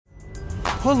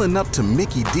Pulling up to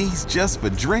Mickey D's just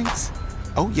for drinks?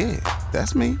 Oh yeah,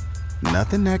 that's me.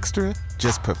 Nothing extra,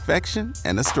 just perfection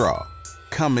and a straw.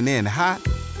 Coming in hot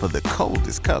for the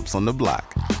coldest cups on the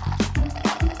block.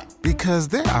 Because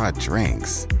there are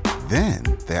drinks. Then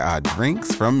there are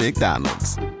drinks from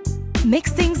McDonald's.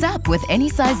 Mix things up with any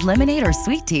size lemonade or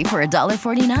sweet tea for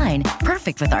 $1.49.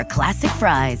 Perfect with our classic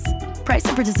fries. Price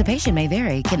and participation may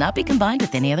vary. Cannot be combined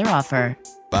with any other offer.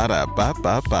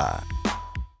 Ba-da-ba-ba-ba.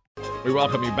 We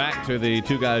welcome you back to the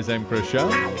Two Guys Named Chris show.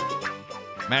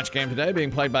 Match game today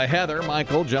being played by Heather,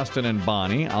 Michael, Justin, and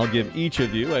Bonnie. I'll give each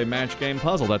of you a match game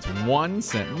puzzle. That's one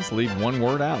sentence. Leave one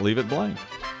word out. Leave it blank.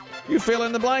 You fill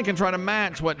in the blank and try to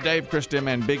match what Dave, Chris, Tim,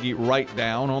 and Biggie write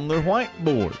down on their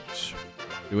whiteboards.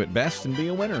 Do it best and be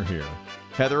a winner here.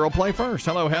 Heather will play first.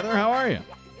 Hello, Heather. How are you?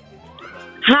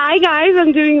 Hi, guys.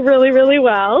 I'm doing really, really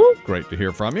well. Great to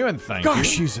hear from you, and thank you. Gosh,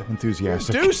 she's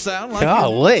enthusiastic. You do sound like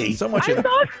Golly. so much. I'm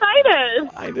so excited.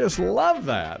 I just love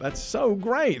that. That's so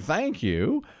great. Thank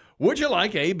you. Would you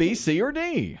like A, B, C, or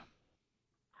D?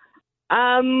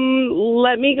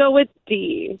 Let me go with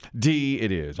D. D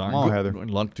it is. Come on, Heather. Good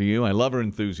luck to you. I love her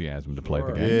enthusiasm to play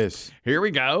the game. Yes. Here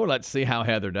we go. Let's see how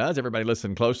Heather does. Everybody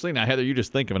listen closely. Now, Heather, you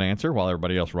just think of an answer while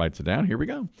everybody else writes it down. Here we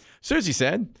go. Susie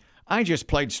said, I just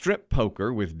played strip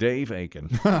poker with Dave Aiken.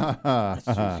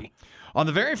 On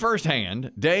the very first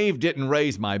hand, Dave didn't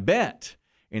raise my bet.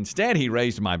 Instead, he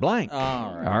raised my blank.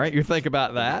 All right, you think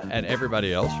about that, and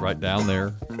everybody else write down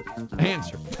their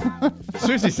answer.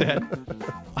 Susie said,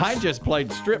 I just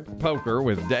played strip poker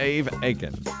with Dave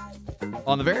Aiken.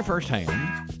 On the very first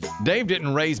hand, Dave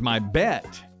didn't raise my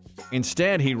bet.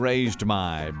 Instead, he raised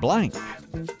my blank.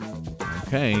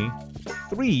 Okay,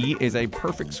 3 is a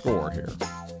perfect score here.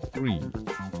 3. You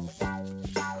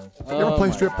ever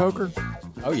play strip poker?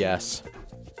 Oh, yes.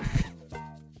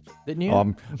 Didn't you?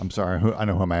 I'm sorry. I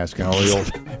know who I'm asking. Oh, the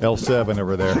old L7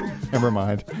 over there. Never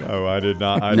mind. No, I did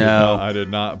not. I did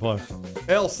not play.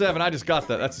 L7, I just got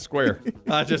that. That's a square.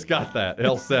 I just got that.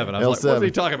 L7. I was L7. like, what's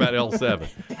he talking about,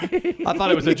 L7? I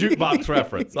thought it was a jukebox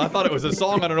reference. I thought it was a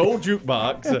song on an old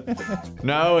jukebox.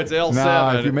 No, it's L7.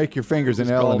 Nah, if you make your fingers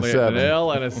an L and a 7. An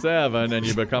L and a 7, and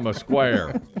you become a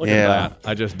square. Look at that.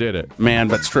 I just did it. Man,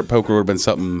 but strip poker would have been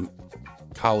something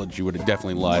college you would have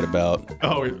definitely lied about.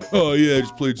 Oh yeah, I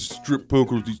just played strip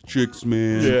poker with these chicks,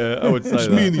 man. Yeah, I would say Just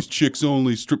that. me and these chicks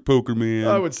only, strip poker, man.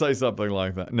 I would say something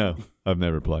like that. No, I've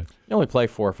never played. You only play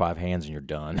 4 or 5 hands and you're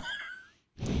done.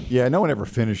 Yeah, no one ever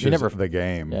finishes the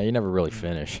game. Yeah, you never really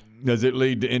finish. Does it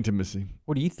lead to intimacy?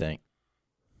 What do you think?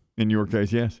 In your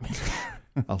case, yes.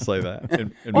 I'll say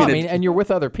that. And you're with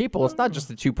other people. It's not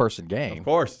just a 2-person game. Of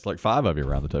course, it's like 5 of you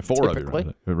around the table, 4 of you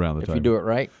around the table. If you do it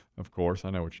right. Of course, I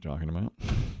know what you're talking about.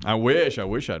 I wish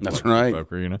I'd That's played right.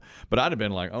 poker, But I'd have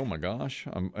been like, oh my gosh,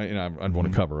 I'd want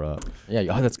to cover up. Yeah,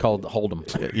 that's called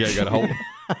Hold'em. Yeah, you got to hold 'em.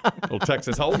 Little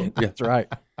Texas Hold'em. Yeah, that's right.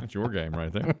 That's your game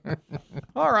right there.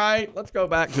 All right, let's go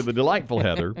back to the delightful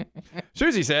Heather.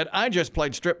 Susie said, I just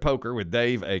played strip poker with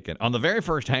Dave Aiken. On the very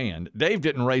first hand, Dave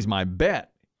didn't raise my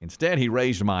bet. Instead, he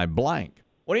raised my blank.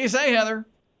 What do you say, Heather?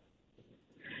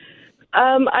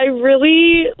 I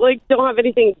really don't have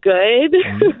anything good.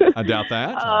 I doubt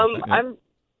that.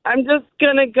 I'm just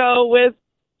gonna go with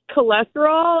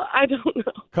cholesterol. I don't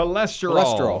know.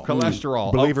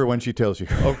 Cholesterol. Believe her when she tells you.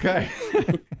 Okay.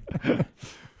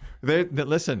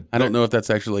 Listen. I don't know if that's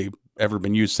actually ever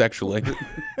been used sexually.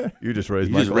 You just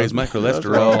raised my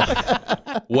cholesterol.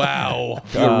 Wow.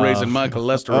 You're raising my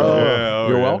cholesterol.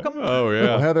 You're welcome. Oh, yeah.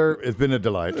 Well, Heather, it's been a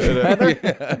delight.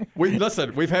 Heather? We've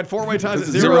had 4-way ties at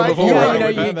 0 before. Yeah, We've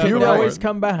had you that can before. always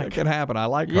come back. It can happen. I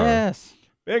like her. Yes.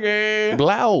 Biggie.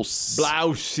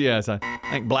 Blouse, yes. I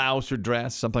think blouse or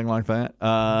dress, something like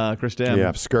that. Kristen.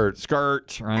 Yeah, skirt.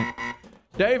 Skirt, right.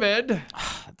 David.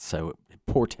 So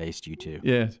poor taste, you two.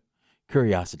 Yes.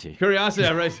 Curiosity.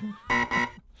 I raised.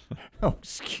 Oh,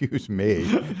 excuse me.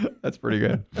 That's pretty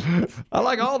good. I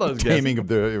like all those guesses. Taming of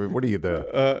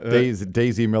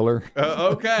Daisy Miller.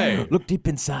 Okay. Look deep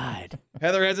inside.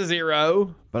 Heather has a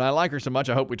 0, but I like her so much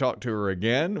I hope we talk to her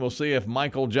again. We'll see if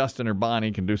Michael, Justin, or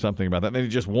Bonnie can do something about that. They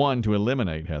need just one to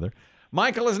eliminate Heather.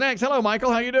 Michael is next. Hello,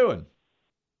 Michael. How you doing?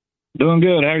 Doing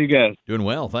good. How are you guys? Doing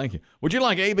well, thank you. Would you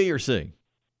like A, B, or C?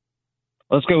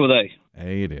 Let's go with A.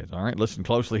 A it is. All right, listen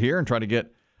closely here and try to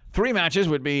get 3 matches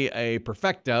would be a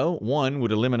perfecto. 1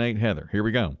 would eliminate Heather. Here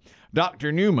we go.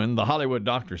 Dr. Newman, the Hollywood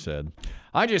doctor, said,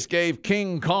 I just gave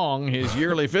King Kong his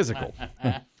yearly physical.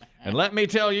 And let me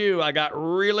tell you, I got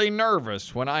really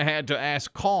nervous when I had to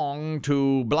ask Kong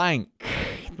to blank.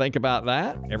 Think about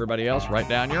that. Everybody else, write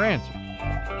down your answer.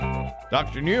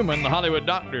 Dr. Newman, the Hollywood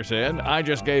doctor, said, I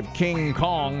just gave King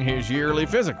Kong his yearly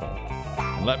physical.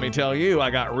 Let me tell you, I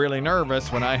got really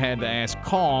nervous when I had to ask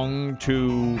Kong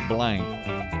to blank.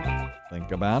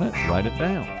 Think about it. Write it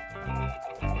down.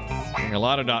 A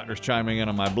lot of doctors chiming in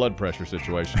on my blood pressure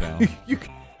situation now.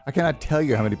 I cannot tell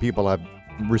you how many people I've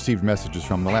received messages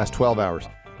from in the last 12 hours.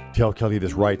 Tell Kelly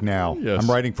this right now. Yes. I'm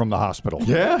writing from the hospital.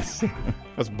 Yes.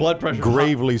 That's blood pressure.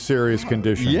 Gravely serious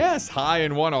condition. Yes, high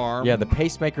in one arm. Yeah, the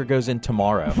pacemaker goes in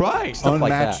tomorrow. Right. Stuff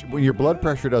like Unmatched. that. When your blood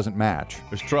pressure doesn't match.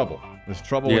 There's trouble. There's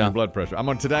trouble with your blood pressure.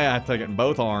 Today I have to take it in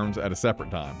both arms at a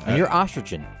separate time. And you're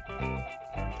ostriching.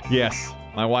 Yes.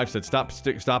 My wife said, stop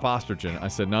ostriching. I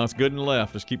said, no, it's good in the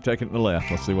left. Just keep taking it in the left.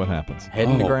 Let's see what happens. Head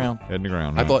in the ground. Head in the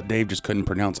ground. I right. thought Dave just couldn't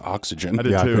pronounce oxygen. I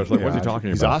did too. I was like, what's he talking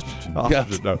He's about? ostriching.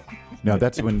 Ostriching. No. No,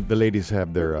 that's when the ladies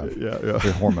have their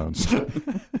hormones.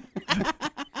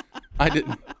 I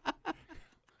didn't.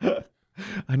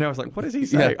 I know. I was like, what does he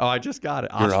say? Yeah. Oh, I just got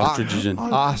it. You're Ostriching.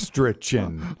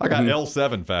 Ostrichin. I got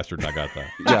L7 faster than I got that.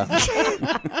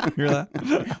 Yeah. Hear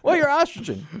that? Well, you're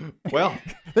ostriching. Well,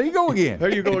 There you go again.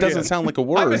 there you go It again. doesn't sound like a I'm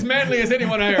word. as manly as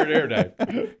anyone here, Dave.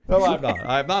 No, I'm not.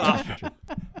 I'm not ostriching.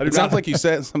 It sounds like you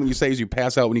said something you say as you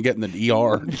pass out when you get in the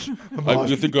ER.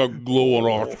 I think I glow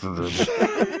on oxygen.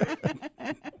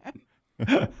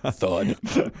 Thud.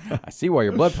 I see why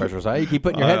your blood pressure's high. You keep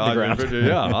putting your head in the ground.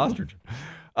 Yeah, ostrich.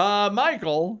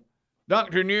 Michael,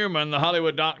 Dr. Newman, the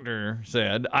Hollywood doctor,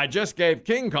 said, I just gave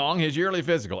King Kong his yearly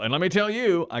physical. And let me tell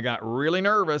you, I got really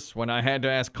nervous when I had to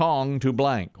ask Kong to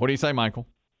blank. What do you say, Michael?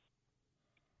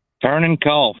 Turn and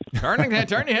cough. Turn your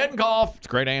head and cough. It's a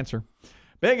great answer.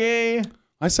 Biggie.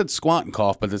 I said squat and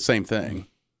cough, but the same thing.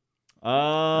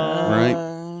 Right?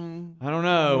 I don't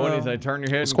know. What do you say? Turn your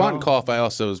head Squat and and cough? cough, I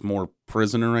also is more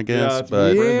prisoner, I guess. it's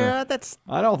but Yeah, that's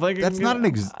I don't think That's not an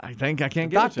I think I can't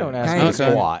get Doc it to don't you. ask Okay. me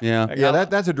to squat. Yeah.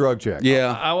 that's a drug check.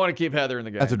 Yeah. I want to keep Heather in the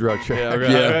game. That's a drug check.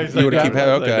 Yeah, You would keep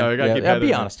Heather. Okay. No, we gotta Yeah, keep yeah, Heather be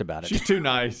in honest about it. She's too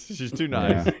nice. She's too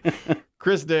nice.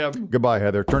 Chris Deb. Goodbye,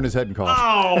 Heather. Turn his head and cough.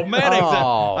 Oh, man.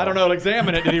 Oh. I don't know.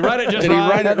 Examine it. Did he write it just Did he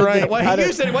right? write it right? Well, he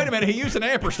used it. Wait a minute. He used an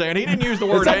ampersand. He didn't use the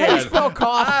word that how you and. spell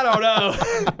cough? I don't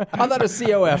know. I thought it was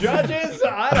COF. Judges?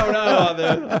 I don't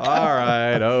know. All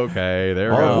right. Okay.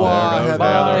 There Au goes. revoir, There goes Heather. Heather.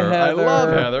 Bye, I Heather. love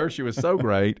Heather. She was so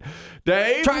great.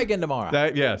 Dave? Try again tomorrow.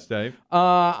 Yes, Dave.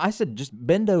 I said just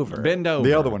bend over. Bend over.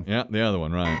 The other one. Yeah, the other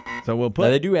one, right. So we'll Now, put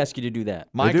they do ask you to do that.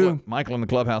 Michael in the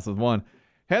clubhouse is one.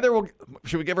 Heather,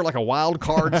 should we give her like a wild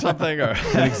card something? Or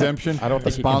An exemption? I don't A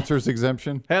think you can. sponsor's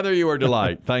exemption? Heather, you are a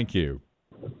delight. Thank you.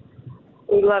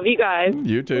 We love you guys.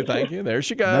 You too. Thank you. There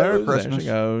she goes. Merry There Christmas. she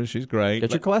goes. She's great.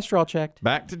 Get your cholesterol checked.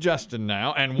 Back to Justin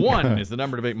now. And 1 is the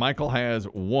number to beat. Michael has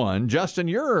 1. Justin,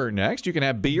 you're next. You can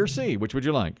have B or C. Which would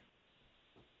you like?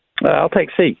 I'll take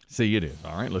C. C it is.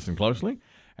 All right. Listen closely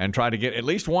and try to get at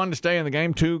least 1 to stay in the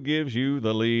game. 2 gives you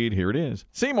the lead. Here it is.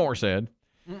 Seymour said,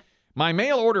 my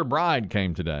mail order bride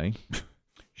came today.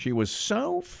 She was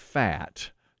so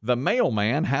fat, the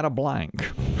mailman had a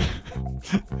blank.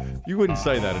 You wouldn't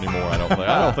say that anymore, I don't think.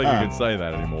 I don't think you can say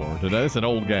that anymore today. It's an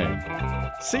old game.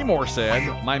 Seymour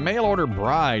said, my mail order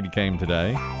bride came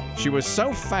today. She was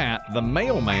so fat, the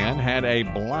mailman had a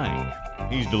blank.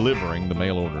 He's delivering the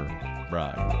mail order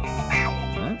bride.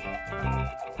 All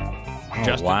right.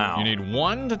 Justin, wow. you need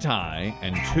 1 to tie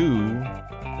and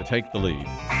 2 to take the lead.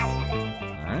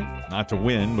 All right. Not to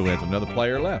win, but we have another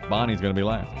player left. Bonnie's going to be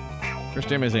last.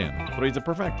 Christim is in. Three's a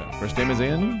perfecto. Christim is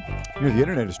in. You know, the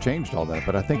internet has changed all that,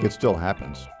 but I think it still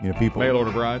happens. You know, people. Mail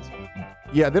order brides.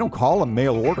 Yeah, they don't call them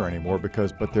mail order anymore but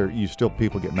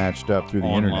people get matched up through the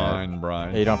internet. Online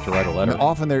brides. Yeah, you don't have to write a I letter. mean,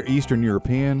 often they're Eastern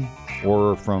European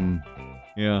or from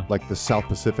Yeah. like the South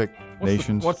Pacific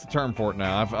nations. What's the term for it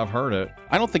now? I've heard it.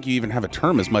 I don't think you even have a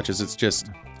term as much as it's just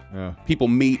Yeah. people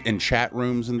meet in chat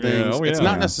rooms and Yeah, things. oh, It's yeah.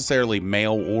 not necessarily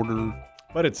mail order.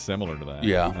 But it's similar to that.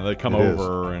 Yeah. And they come It is.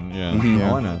 over and yeah.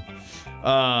 Yeah. Oh, I know.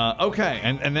 Okay,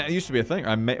 and that used to be a thing.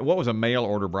 What was a mail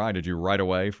order bride? Did you write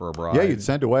away for a bride? Yeah, you'd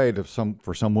send away to some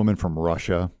woman from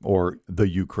Russia or the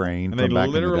Ukraine and from they'd back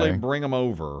in literally the day. bring them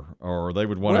over, or they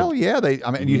would want. Well, yeah,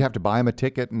 you'd have to buy them a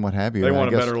ticket and what have you. They And I want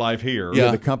a guess, better life here. Yeah,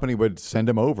 Yeah. the company would send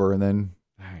them over, and then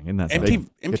Isn't that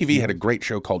MTV had a great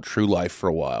show called True Life for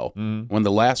a while. One of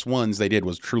the last ones they did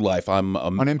was True Life. on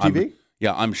MTV.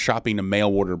 I'm shopping a mail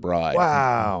order bride.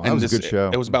 Wow, that And was a good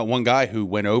show. It was about one guy who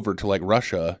went over to like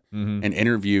Russia and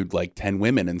interviewed like 10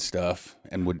 women and stuff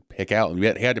and would pick out. And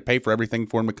he had to pay for everything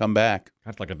for him to come back.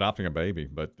 That's like adopting a baby,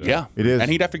 but Yeah. It is.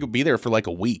 And he'd have to go be there for like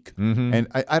a week. And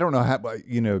I don't know how,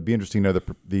 it'd be interesting to know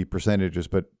the percentages,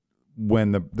 but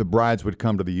when the brides would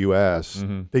come to the U.S.,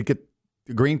 they'd get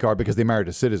the green card because they married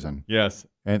a citizen. Yes.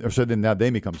 And so then now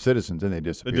they become citizens and they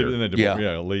disappear. Then they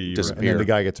Yeah. leave. Disappear. And then the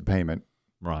guy gets a payment.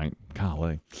 Right.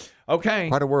 Golly. Okay.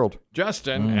 Quite a world.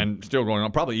 Justin, and still going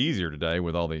on, probably easier today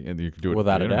with all the, you can do it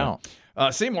Without through a the internet.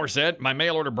 doubt. Seymour said, my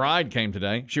mail order bride came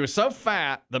today. She was so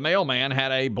fat, the mailman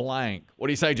had a blank. What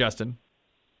do you say, Justin?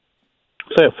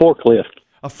 Say a forklift.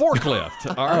 A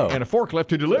forklift. All right. And a forklift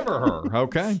to deliver her.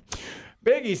 Okay.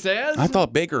 Biggie says. I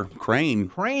thought bigger crane.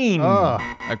 Crane.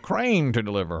 A crane to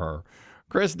deliver her.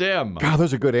 Chris Dim. God,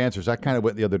 those are good answers. I kind of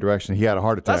went the other direction. He had a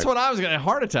heart attack. That's what I was going to.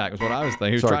 Heart attack was what I was thinking.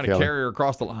 He was Sorry, trying to Kelly. carry her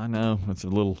across the line. No, it's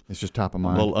It's just top of a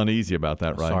mind. little uneasy about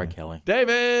that, right? Sorry, Kelly.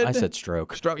 David. I said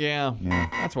stroke. Stroke, yeah.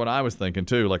 That's what I was thinking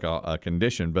too, like a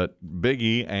condition. But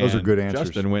Biggie and Those are good answers.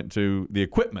 Justin went to the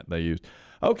equipment they used.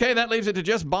 Okay, that leaves it to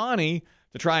just Bonnie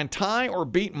to try and tie or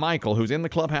beat Michael, who's in the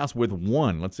clubhouse with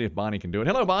 1. Let's see if Bonnie can do it.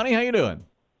 Hello, Bonnie. How you doing?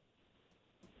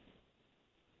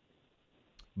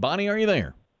 Bonnie, are you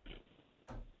there?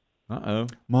 Uh-oh.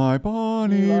 My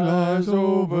Bonnie lies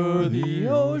over the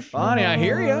ocean. Bonnie, I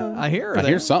hear you. I hear her I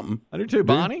there. hear something. I do too.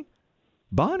 Bonnie?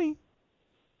 Bonnie?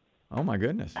 Oh, my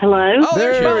goodness. Hello? Oh,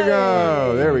 there she There we is.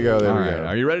 go. There we go. There All we right. go.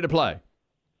 Are you ready to play?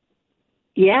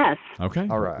 Yes. Okay.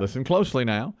 All right. Listen closely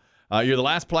now. You're the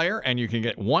last player, and you can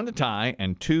get 1 to tie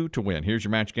and 2 to win. Here's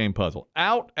your match game puzzle.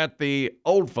 Out at the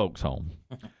old folks' home,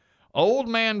 old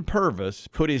man Purvis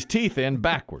put his teeth in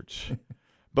backwards.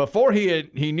 Before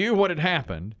he knew what had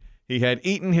happened, he had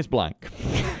eaten his blank.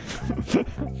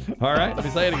 All right, let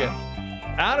me say it again.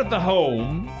 Out at the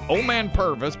home, old man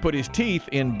Purvis put his teeth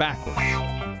in backwards.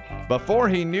 Before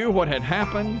he knew what had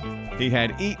happened, he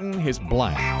had eaten his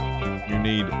blank. You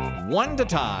need 1 to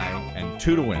tie and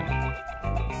 2 to win.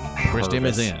 Chris Dim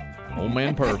is in. Old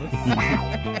man Purvis.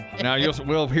 Now,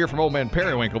 we'll hear from old man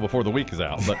Periwinkle before the week is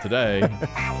out, but today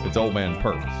it's old man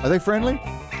Purvis. Are they friendly?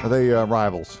 Are they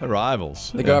rivals? They're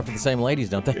rivals. They go after the same ladies,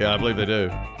 don't they? Yeah, I believe they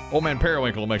do. Old man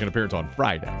Periwinkle will make an appearance on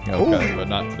Friday. Okay, but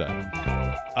not today.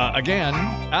 Again,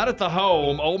 out at the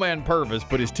home, old man Purvis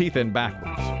put his teeth in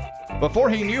backwards. Before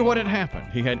he knew what had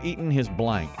happened, he had eaten his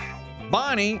blank.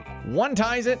 Bonnie, 1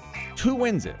 ties it, 2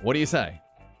 wins it. What do you say?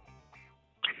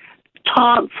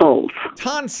 Tonsils.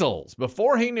 Tonsils.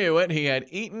 Before he knew it, he had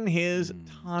eaten his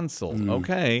tonsils.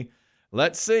 Okay.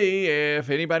 Let's see if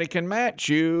anybody can match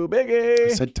you, Biggie.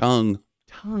 I said tongue.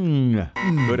 Tongue.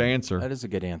 Good answer. That is a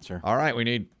good answer. All right, we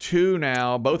need 2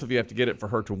 now. Both of you have to get it for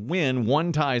her to win.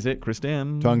 1 ties it. Chris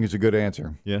Dim. Tongue is a good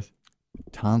answer. Yes.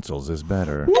 Tonsils is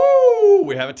better. Woo!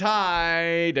 We have a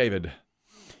tie. David.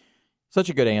 Such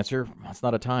a good answer. It's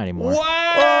not a tie anymore.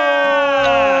 Wow!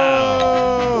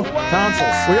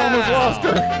 Tonsils. We almost lost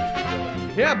her.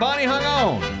 Yeah, Bonnie hung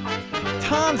on.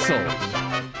 Tonsils.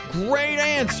 Great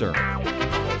answer.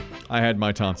 I had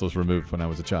my tonsils removed when I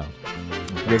was a child.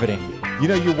 Riveting. You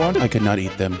know, you want I could not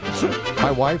eat them.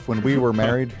 my wife, when we were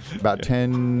married, about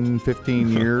 10, 15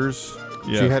 years,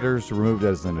 Yeah. she had hers removed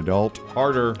as an adult.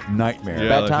 Harder. Nightmare. Yeah,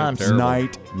 Bad they times. look terrible.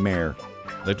 Nightmare.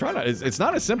 They try to. It's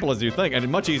not as simple as you think, and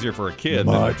much easier for a kid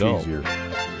Much than an adult. easier.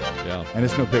 Yeah. And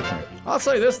it's no picnic. I'll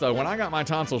say this though: when I got my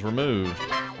tonsils removed,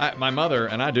 my mother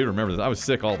and I do remember this. I was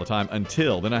sick all the time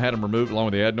until then. I had them removed along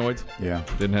with the adenoids. Yeah.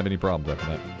 Didn't have any problems after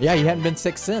that. Yeah, you hadn't been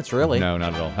sick since, really. No,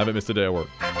 not at all. Haven't missed a day of work.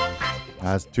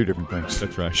 That's 2 different things.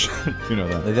 That's right. You know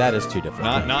that. That is 2 different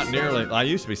Not things. nearly. I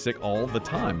used to be sick all the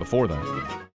time before that.